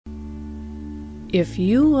If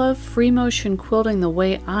you love free motion quilting the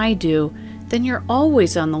way I do, then you're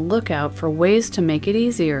always on the lookout for ways to make it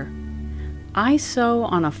easier. I sew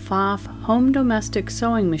on a Pfaff home domestic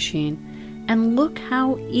sewing machine, and look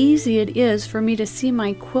how easy it is for me to see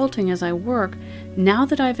my quilting as I work now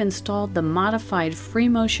that I've installed the modified free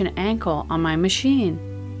motion ankle on my machine.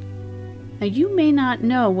 Now you may not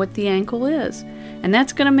know what the ankle is, and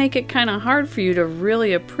that's going to make it kind of hard for you to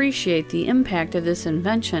really appreciate the impact of this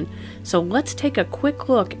invention. So let's take a quick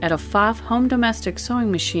look at a Pfaff home domestic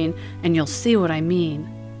sewing machine and you'll see what I mean.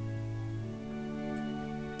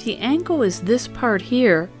 The ankle is this part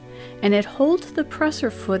here, and it holds the presser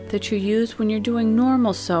foot that you use when you're doing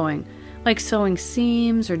normal sewing, like sewing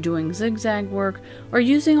seams or doing zigzag work or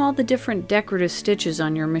using all the different decorative stitches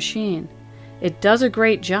on your machine. It does a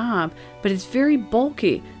great job, but it's very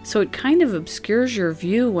bulky, so it kind of obscures your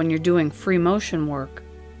view when you're doing free motion work.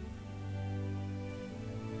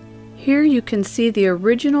 Here you can see the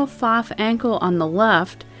original Pfaff ankle on the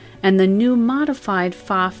left and the new modified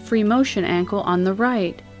Pfaff free motion ankle on the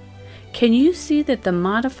right. Can you see that the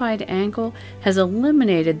modified ankle has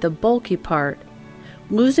eliminated the bulky part?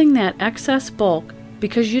 Losing that excess bulk,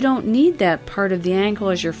 because you don't need that part of the ankle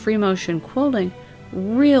as you're free motion quilting,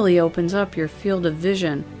 really opens up your field of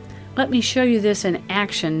vision. Let me show you this in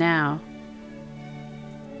action now.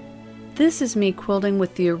 This is me quilting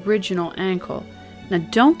with the original ankle. Now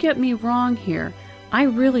don't get me wrong here, I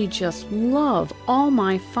really just love all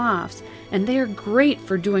my Pfaffs, and they are great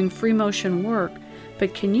for doing free motion work,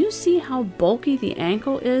 but can you see how bulky the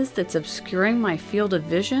ankle is that's obscuring my field of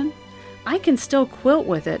vision? I can still quilt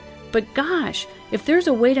with it, but gosh, if there's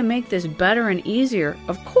a way to make this better and easier,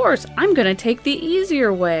 of course I'm going to take the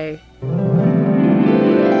easier way.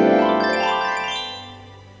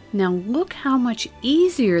 Now look how much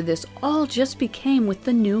easier this all just became with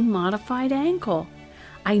the new modified ankle.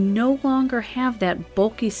 I no longer have that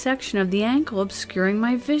bulky section of the ankle obscuring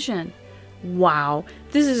my vision. Wow,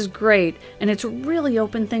 this is great, and it's really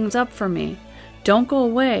opened things up for me. Don't go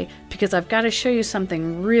away, because I've got to show you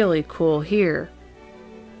something really cool here.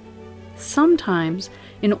 Sometimes,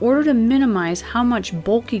 in order to minimize how much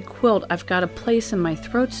bulky quilt I've got to place in my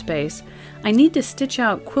throat space, I need to stitch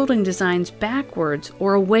out quilting designs backwards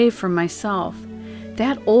or away from myself.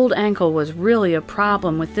 That old ankle was really a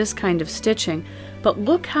problem with this kind of stitching, but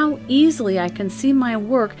look how easily I can see my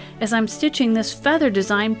work as I'm stitching this feather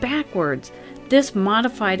design backwards. This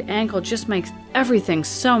modified ankle just makes everything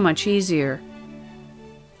so much easier.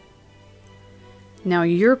 Now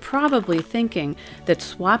you're probably thinking that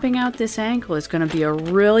swapping out this ankle is going to be a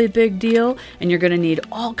really big deal and you're going to need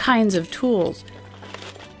all kinds of tools.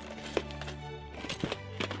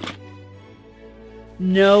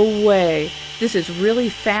 No way! This is really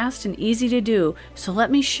fast and easy to do, so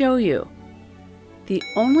let me show you. The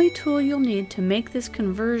only tool you'll need to make this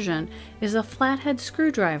conversion is a flathead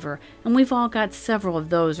screwdriver, and we've all got several of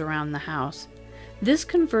those around the house. This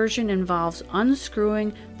conversion involves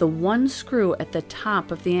unscrewing the one screw at the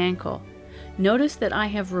top of the ankle. Notice that I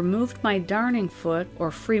have removed my darning foot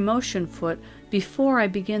or free motion foot before I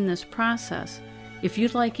begin this process. If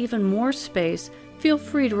you'd like even more space, feel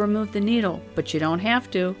free to remove the needle, but you don't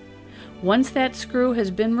have to. Once that screw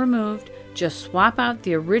has been removed, just swap out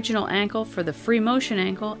the original ankle for the free motion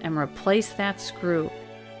ankle and replace that screw.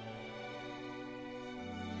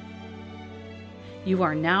 You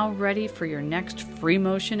are now ready for your next free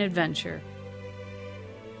motion adventure.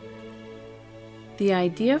 The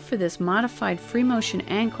idea for this modified free motion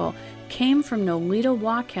ankle came from Nolita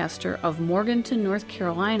Wachester of Morganton, North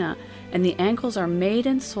Carolina, and the ankles are made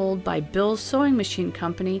and sold by Bill's Sewing Machine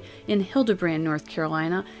Company in Hildebrand, North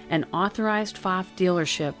Carolina, an authorized Pfaff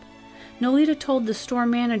dealership. Nolita told the store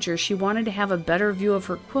manager she wanted to have a better view of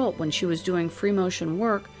her quilt when she was doing free motion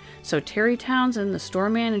work, so Terry Townsend, the store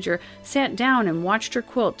manager, sat down and watched her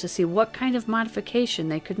quilt to see what kind of modification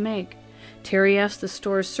they could make. Terry asked the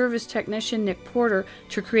store's service technician, Nick Porter,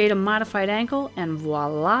 to create a modified ankle, and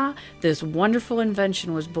voila, this wonderful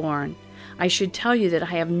invention was born. I should tell you that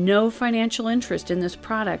I have no financial interest in this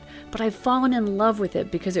product, but I've fallen in love with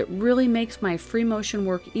it because it really makes my free motion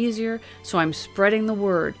work easier, so I'm spreading the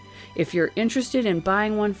word. If you're interested in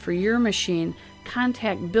buying one for your machine,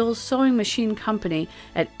 contact Bill's Sewing Machine Company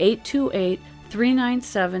at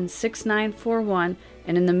 828-397-6941,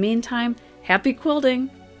 and in the meantime, happy quilting!